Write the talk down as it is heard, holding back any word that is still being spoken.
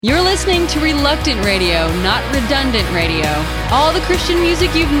You're listening to Reluctant Radio, not Redundant Radio. All the Christian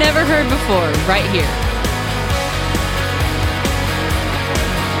music you've never heard before, right here.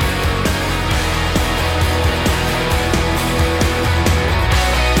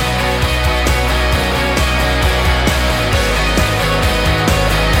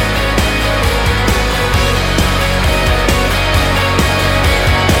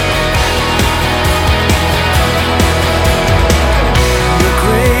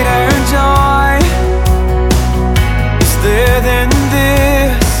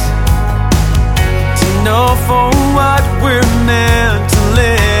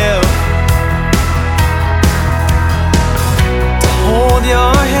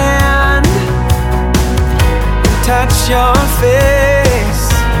 Your face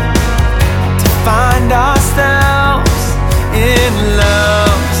to find ourselves in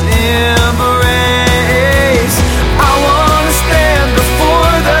love's embrace. I wanna stand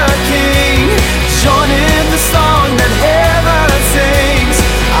before the King, join in the song that heaven sings.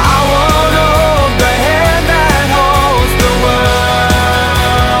 I wanna hold the hand that holds the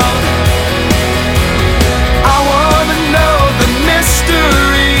world. I wanna know the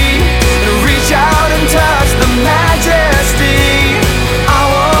mystery and reach out and touch the magic.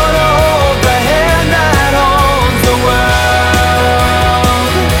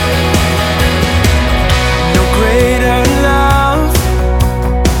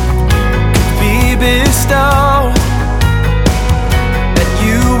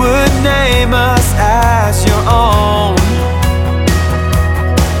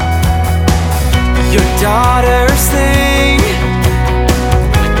 Daughters sing,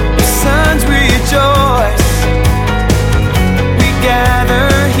 your sons rejoice. We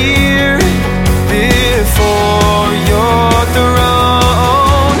gather here before your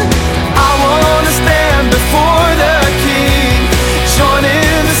throne. I wanna stand before the King, join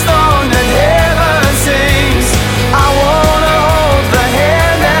in the song that heaven sings. I wanna hold the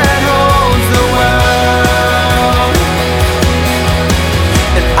hand that holds the world,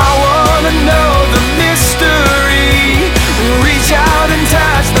 and I wanna know the mystery, reach out and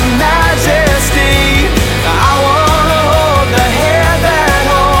touch the majesty. I wanna hold the hand that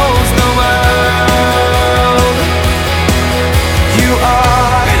holds the world. You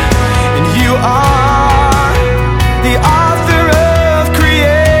are, and you are the author of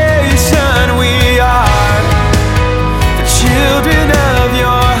creation. We are the children of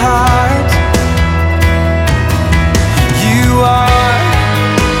your heart. You are,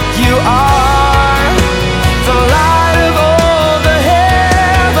 you are the light of all the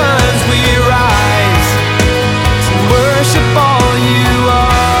heavens. We rise to worship all you are.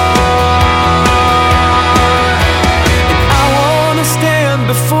 And I wanna stand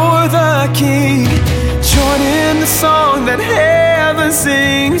before the King, join in the song that heaven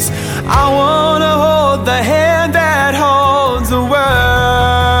sings. I wanna hold the hand that holds the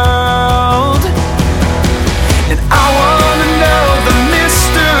world, and I wanna know the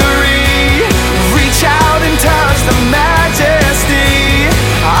mystery, reach out and touch the majesty.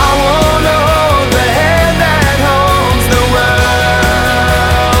 I wanna hold the hand that holds the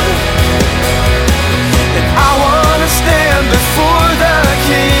world, and I wanna stand before the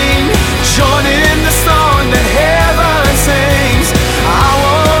King, join in the song that heaven sings. I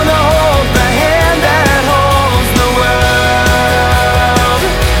wanna hold the hand that holds the world,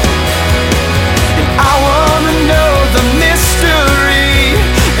 and I wanna know the mystery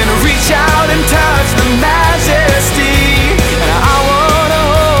and reach out and touch the majesty. And I wanna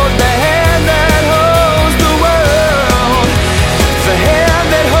hold the hand that holds the world, the hand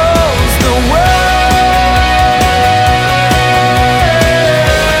that holds the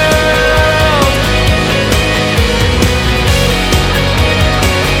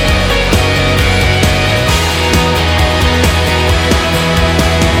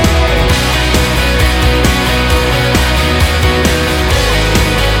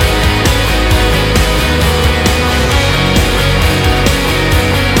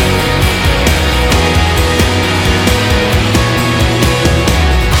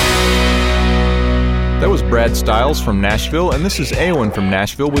That was Brad Stiles from Nashville, and this is Awen from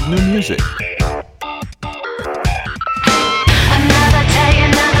Nashville with new music. Another day,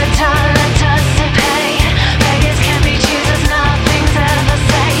 another dollar doesn't pay. Beggars can't be choosers, nothing's ever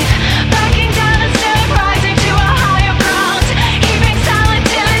safe. Backing down instead of rising to a higher ground. Keeping silent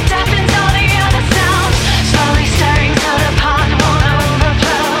till it deafens all the other sounds. Slowly stirring so the pot won't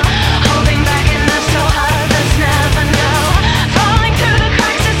overflow. Holding back enough so others never know. Falling through the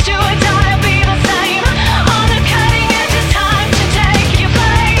cracks as to a die, I'll be the same. On the cutting edge, it's time to take your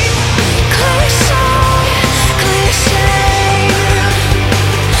place.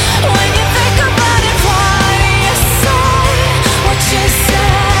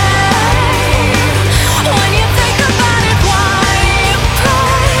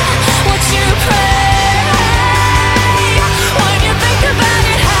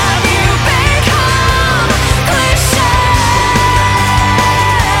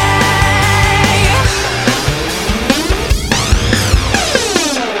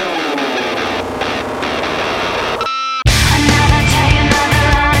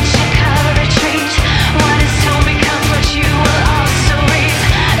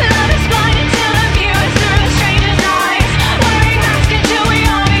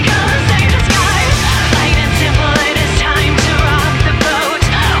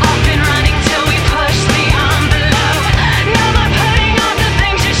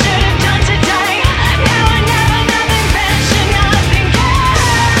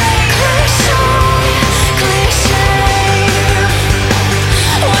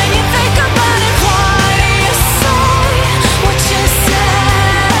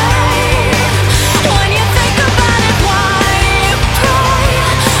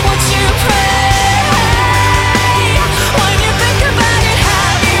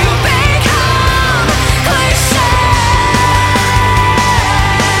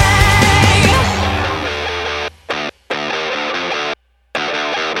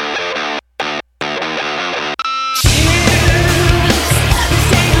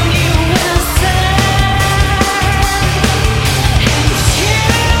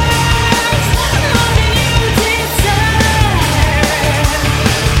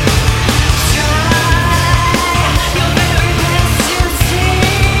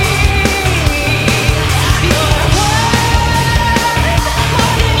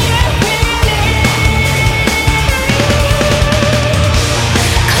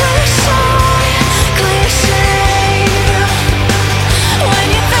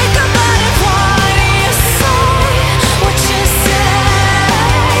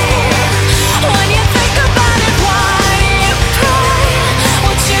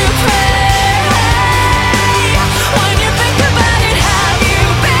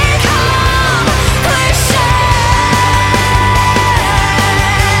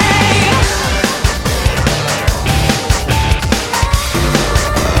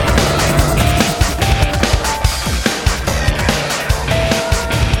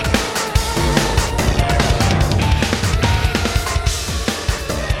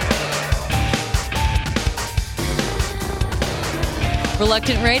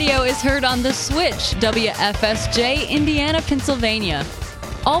 Reluctant Radio is heard on The Switch, WFSJ, Indiana, Pennsylvania.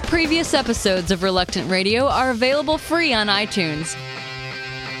 All previous episodes of Reluctant Radio are available free on iTunes.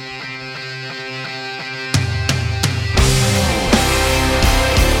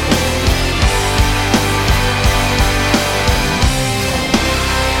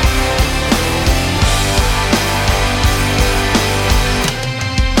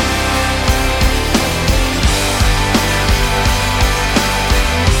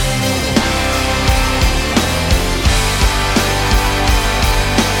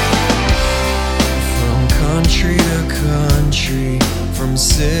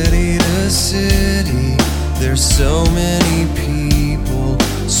 City to city, there's so many people,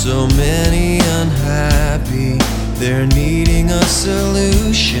 so many unhappy. They're needing a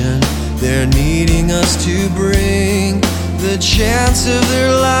solution, they're needing us to bring the chance of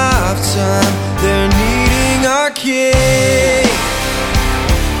their lifetime. They're needing our King.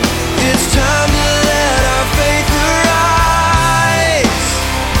 It's time to let our faith arise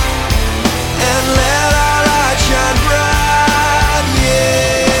and let our light shine bright.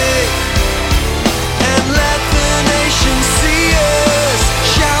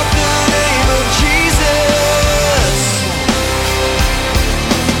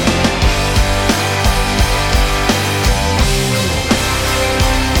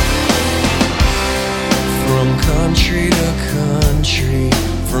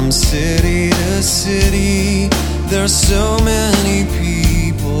 From city to city, there's so many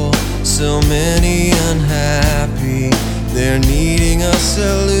people, so many unhappy. They're needing a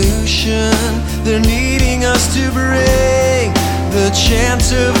solution, they're needing us to bring the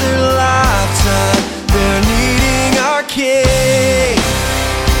chance of their lifetime. They're needing our King.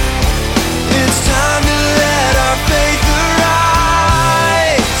 It's time to let our faith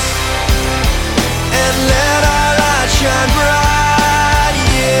arise and let our light shine bright.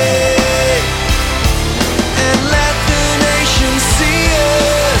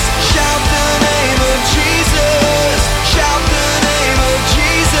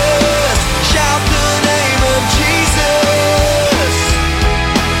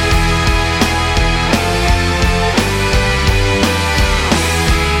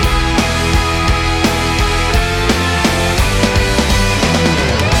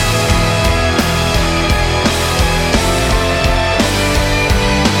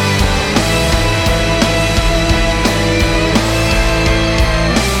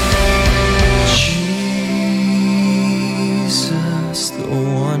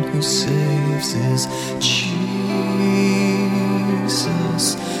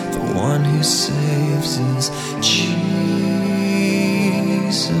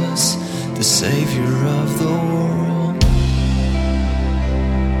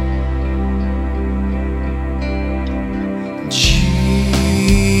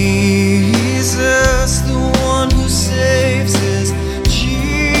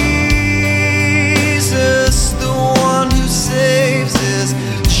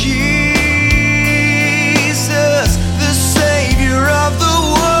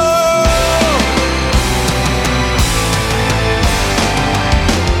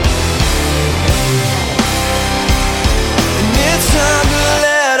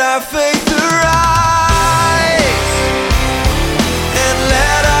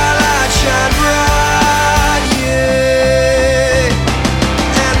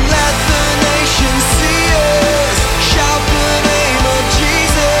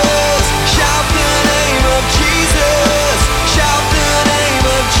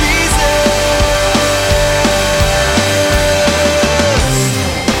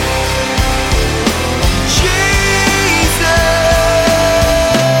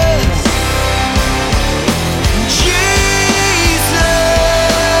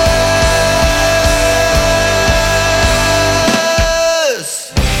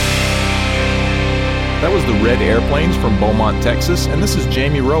 Airplanes from Beaumont, Texas, and this is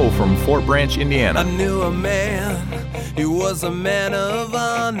Jamie Rowe from Fort Branch, Indiana. I knew a man, he was a man of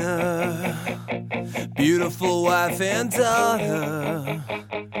honor, beautiful wife and daughter.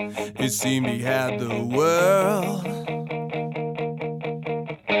 It seemed he had the world.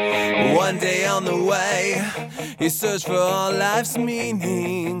 One day on the way, he searched for all life's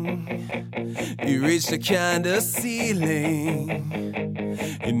meaning. He reached a kind of ceiling.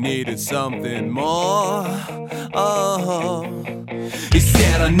 He needed something more. Oh, he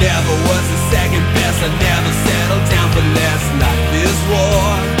said, I never was the second best. I never settled down for less. Life is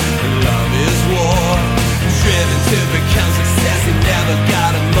war, and love is war. Driven to become success, he never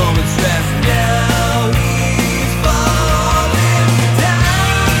got a moment's rest. Now he's falling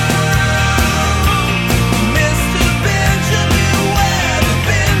down. Mr. Benjamin West.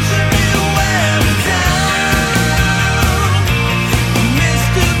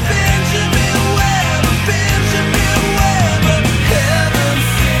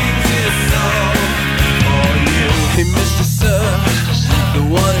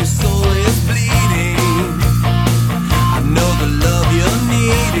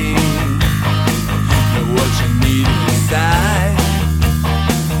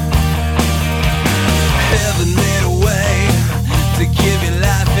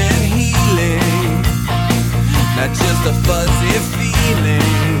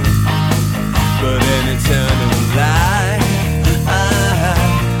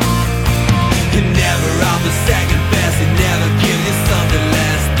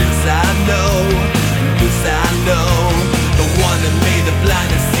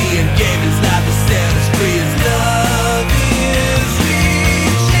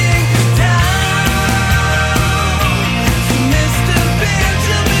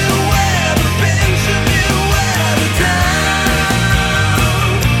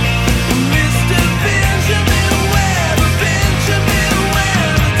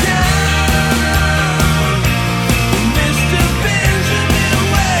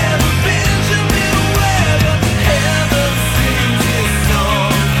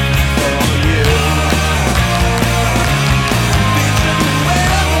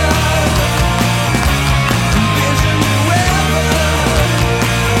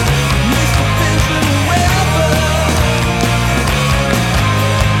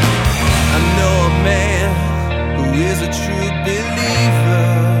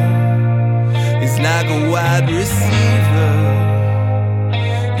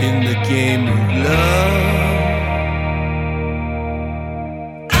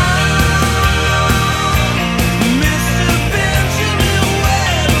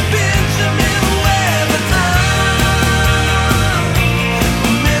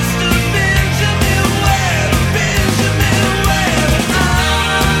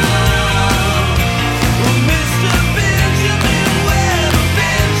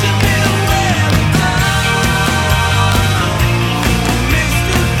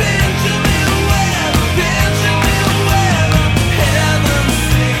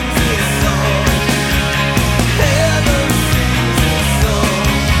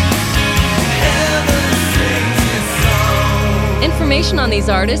 information on these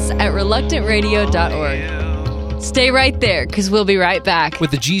artists at reluctantradio.org. Stay right there, because we'll be right back.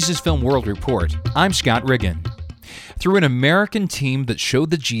 With the Jesus Film World Report, I'm Scott Riggin. Through an American team that showed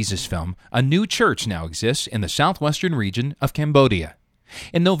the Jesus film, a new church now exists in the southwestern region of Cambodia.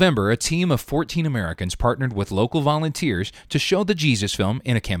 In November, a team of 14 Americans partnered with local volunteers to show the Jesus film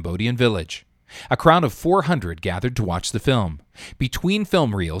in a Cambodian village. A crowd of 400 gathered to watch the film. Between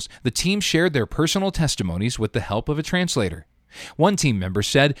film reels, the team shared their personal testimonies with the help of a translator. One team member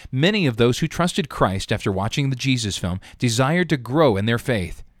said many of those who trusted Christ after watching the Jesus film desired to grow in their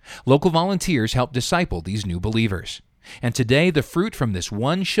faith. Local volunteers helped disciple these new believers. And today, the fruit from this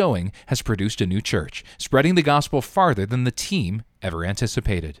one showing has produced a new church, spreading the gospel farther than the team ever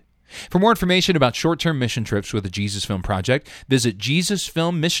anticipated. For more information about short-term mission trips with the Jesus Film Project, visit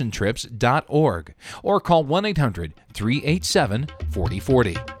JesusFilmMissionTrips.org or call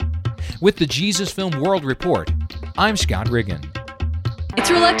 1-800-387-4040. With the Jesus Film World Report, I'm Scott Riggin.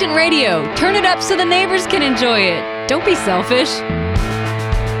 It's Reluctant Radio. Turn it up so the neighbors can enjoy it. Don't be selfish.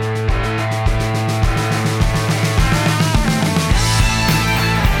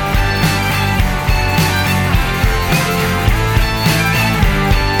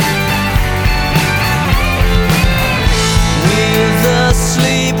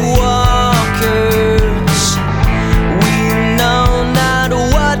 Sleepwalkers, we know not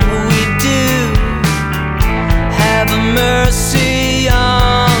what we do. Have mercy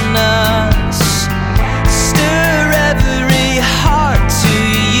on us, stir every heart to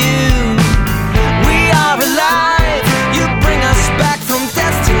you. We are alive, you bring us back from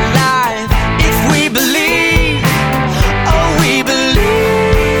death to life. If we believe, oh we believe.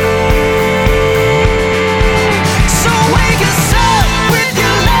 So wake us up with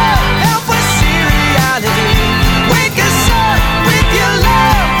your love, help us see reality. Wake us up with your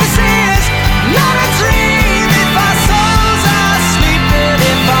love, this is not a dream. If our souls are sleeping,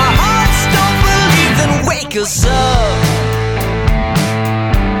 if our hearts don't believe, then wake us up.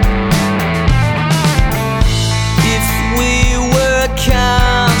 If we were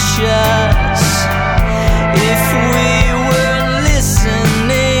conscious, if we were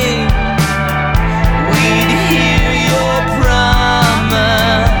listening, we'd hear your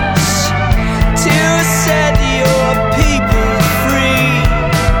promise to set your people free.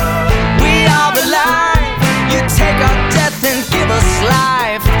 We are alive, you take our death and give us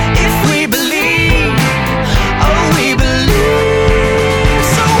life. If we believe, oh we believe.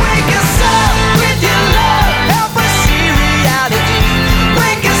 So wake us up with your love, help us see reality.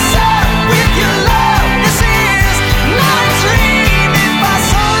 Wake us up with your love, this is not a dream. If our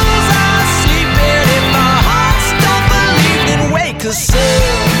souls are sleeping, if our hearts don't believe, then wake us up.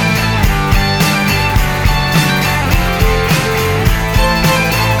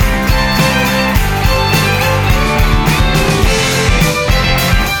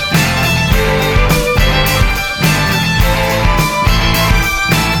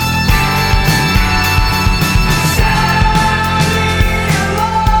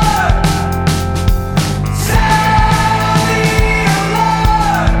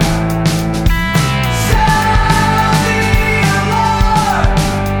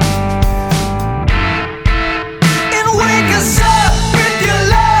 And wake us up with your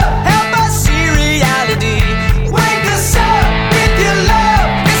love, help us see reality. Wake us up with your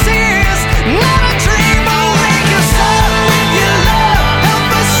love, this is not a dream. Oh, wake us up with your love, help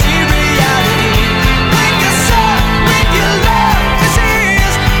us see reality. Wake us up with your love, this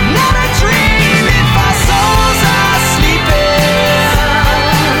is not a dream. If our souls are sleeping,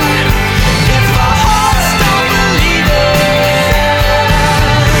 if our hearts don't believe it,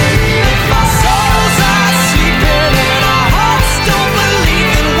 if our souls are sleeping and our hearts don't believe,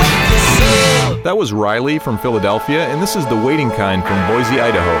 then wake us up. That was Riley from Philadelphia, and this is The Waiting Kind from Boise,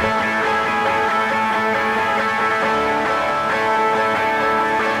 Idaho.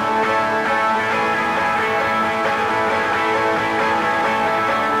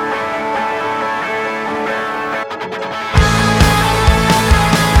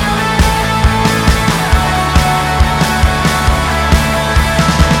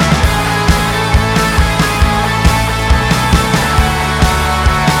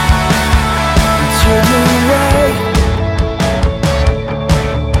 Turn away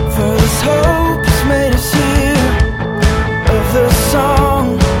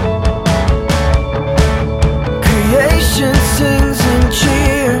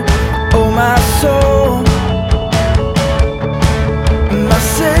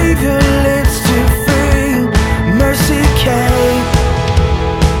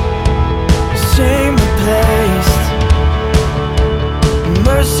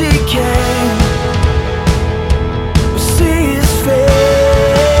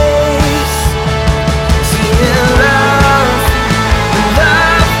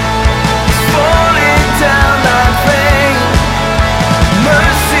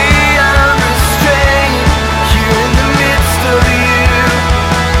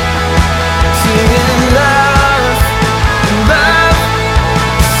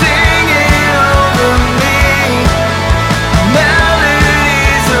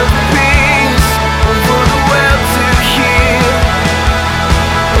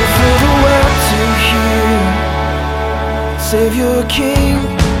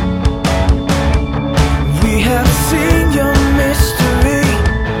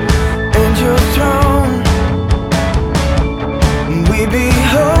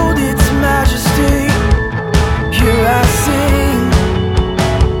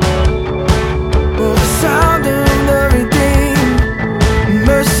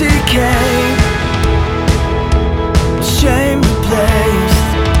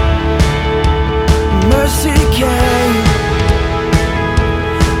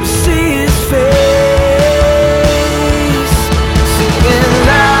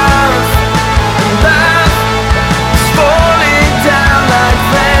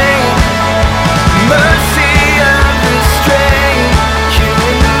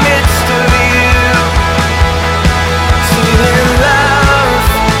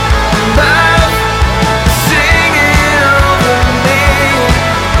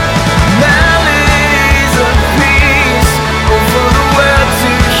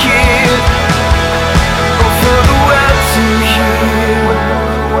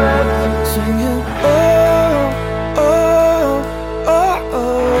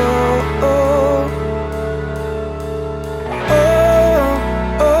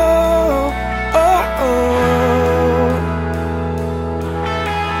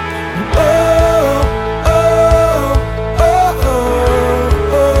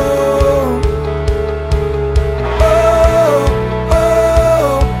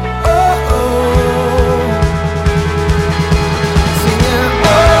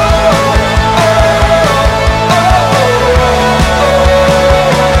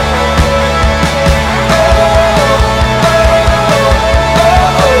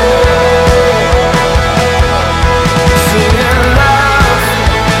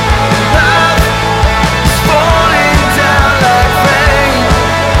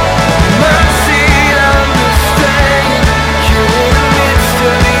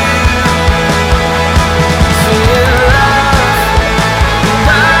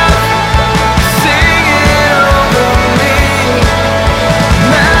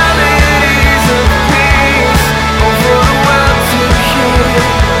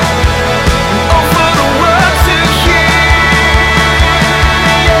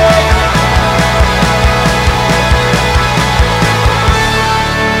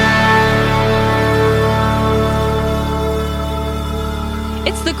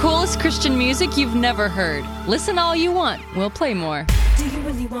It's the coolest Christian music you've never heard. Listen all you want. We'll play more. Do you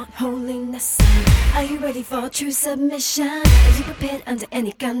really want holiness? Are you ready for true submission? Are you prepared under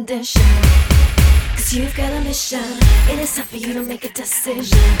any condition? Cause you've got a mission. It is time for you to make a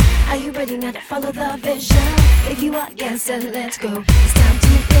decision. Are you ready now to follow the vision? If you are, yes, then let's go. It's time to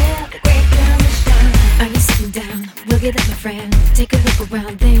live the great commission. Are you sitting down? We'll get up, my friend. Take a look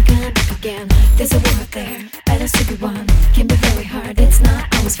around, then come back again. There's a war out there, battles to be won. Can be very hard, it's not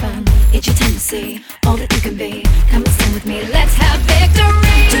always fun. It's your time to see all that you can be. Come and stand with me, let's have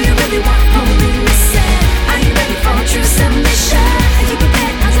victory. Do you really want holiness? Are you ready for true submission? Are you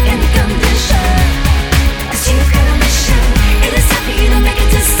prepared under any condition? Cause you've got a mission. It is time for you to make a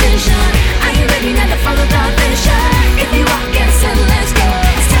decision. Are you ready now to follow the vision? If you are, yes, then let's go.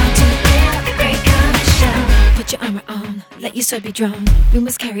 It's time to live the great commission. Put your armor on, let your sword be drawn. We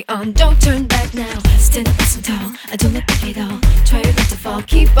must carry on, don't turn back now. Stand up, listen tall, I don't look back at all. Try your best to fall,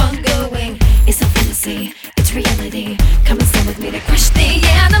 keep on going. It's not fantasy, it's reality. Come and stand with me to crush the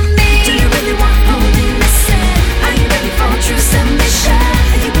enemy. Do you really want holiness? Are you ready for true submission?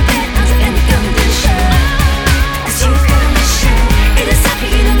 Are you prepared under any condition? Cause you've got a mission. It is time for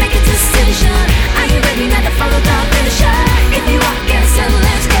you to make a decision. Are you ready now to follow the vision? If you are, yes, then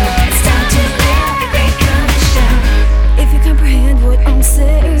let's go. It's time to live the great commission. If you comprehend what I'm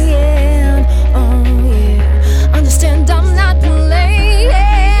saying, oh yeah, understand I'm not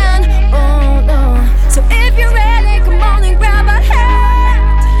playing, oh no. So if you're ready, come on and grab a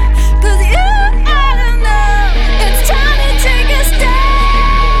hand, cause you ought to know it's time to take a stand.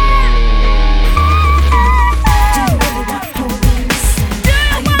 Do you really want holiness?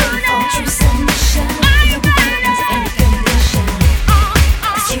 Are you ready for true submission? Are you prepared under any condition?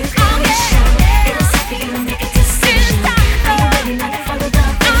 Cause you've got a mission. It is time for you to make a decision. Are you ready now to follow the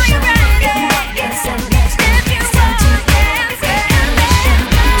vision? If you are, yes, then let's go. It's time to live the great commission.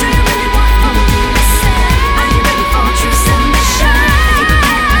 Do you really want holiness? Are you ready for true submission? Are you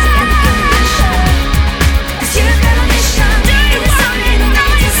prepared under any condition? Cause you've got a mission. It is time for you to make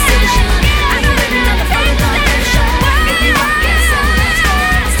a decision. Are you ready now to follow the vision? If you are, yes, then let's go.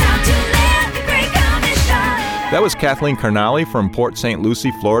 It's time to live the great commission. That was Kathleen Carnally from Port St.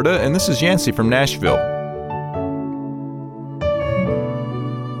 Lucie, Florida, and this is Yancey from Nashville.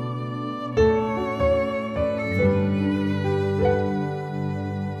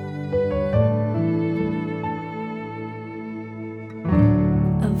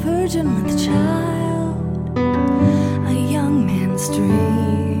 A virgin with a child, a young man's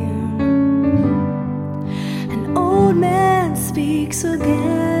dream. An old man speaks again.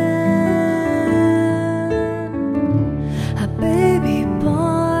 A baby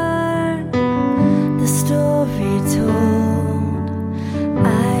born, the story told.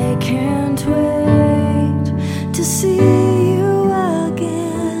 I can't wait to see you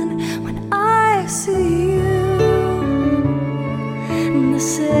again. When I see you the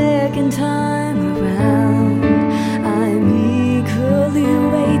second time around, I'm eagerly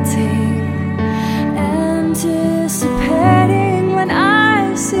waiting, anticipating when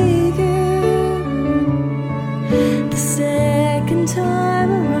I see you the second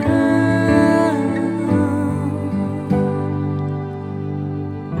time around.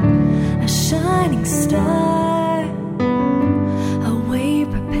 A shining star, away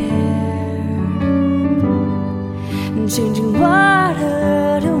prepared, changing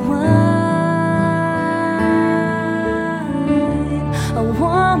water to wine. A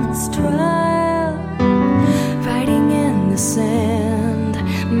woman's trial, writing in the sand.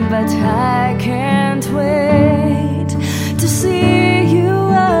 But I can't wait to see you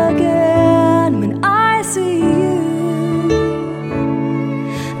again. When I see you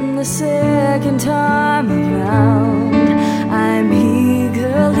the second time around, I'm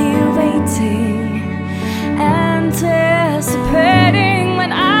eagerly waiting, anticipating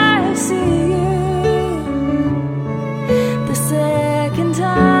when I see you the second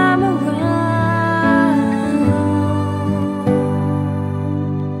time around.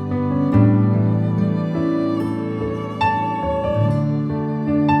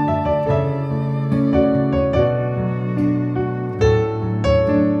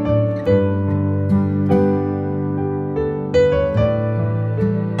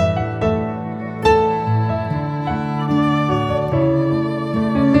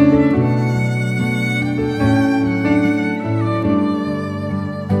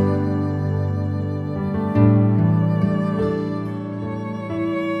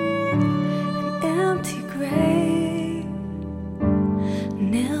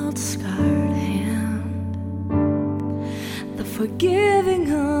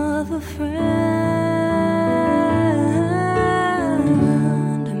 forgiving of a friend.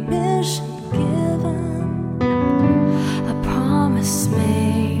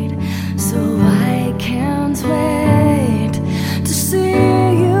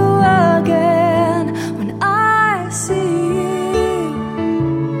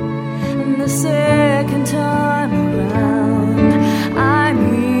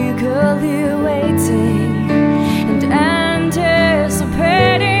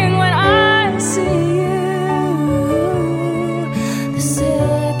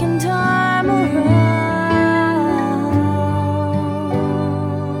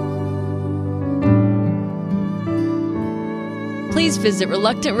 please visit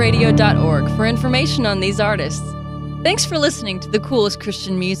reluctantradio.org for information on these artists. Thanks for listening to the coolest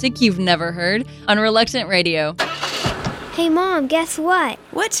Christian music you've never heard on Reluctant Radio. Hey Mom, guess what?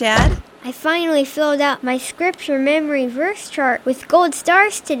 What, Chad? I finally filled out my scripture memory verse chart with gold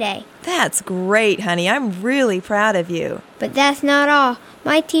stars today. That's great, honey. I'm really proud of you. But that's not all.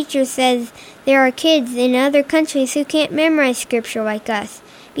 My teacher says there are kids in other countries who can't memorize scripture like us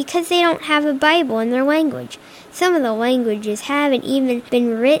because they don't have a Bible in their language. Some of the languages haven't even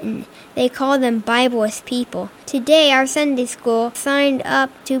been written. They call them Bibleless people. Today, our Sunday school signed up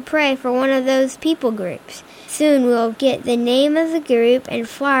to pray for one of those people groups. Soon we'll get the name of the group and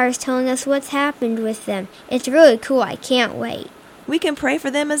flyers telling us what's happened with them. It's really cool. I can't wait. We can pray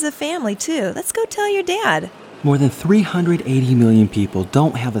for them as a family, too. Let's go tell your dad. More than 380 million people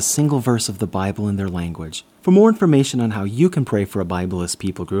don't have a single verse of the Bible in their language. For more information on how you can pray for a Bibleless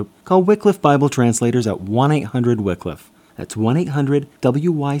people group, call Wycliffe Bible Translators at 1-800-WYCLIFFE. That's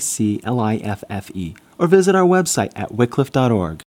 1-800-WYCLIFFE. Or visit our website at wycliffe.org.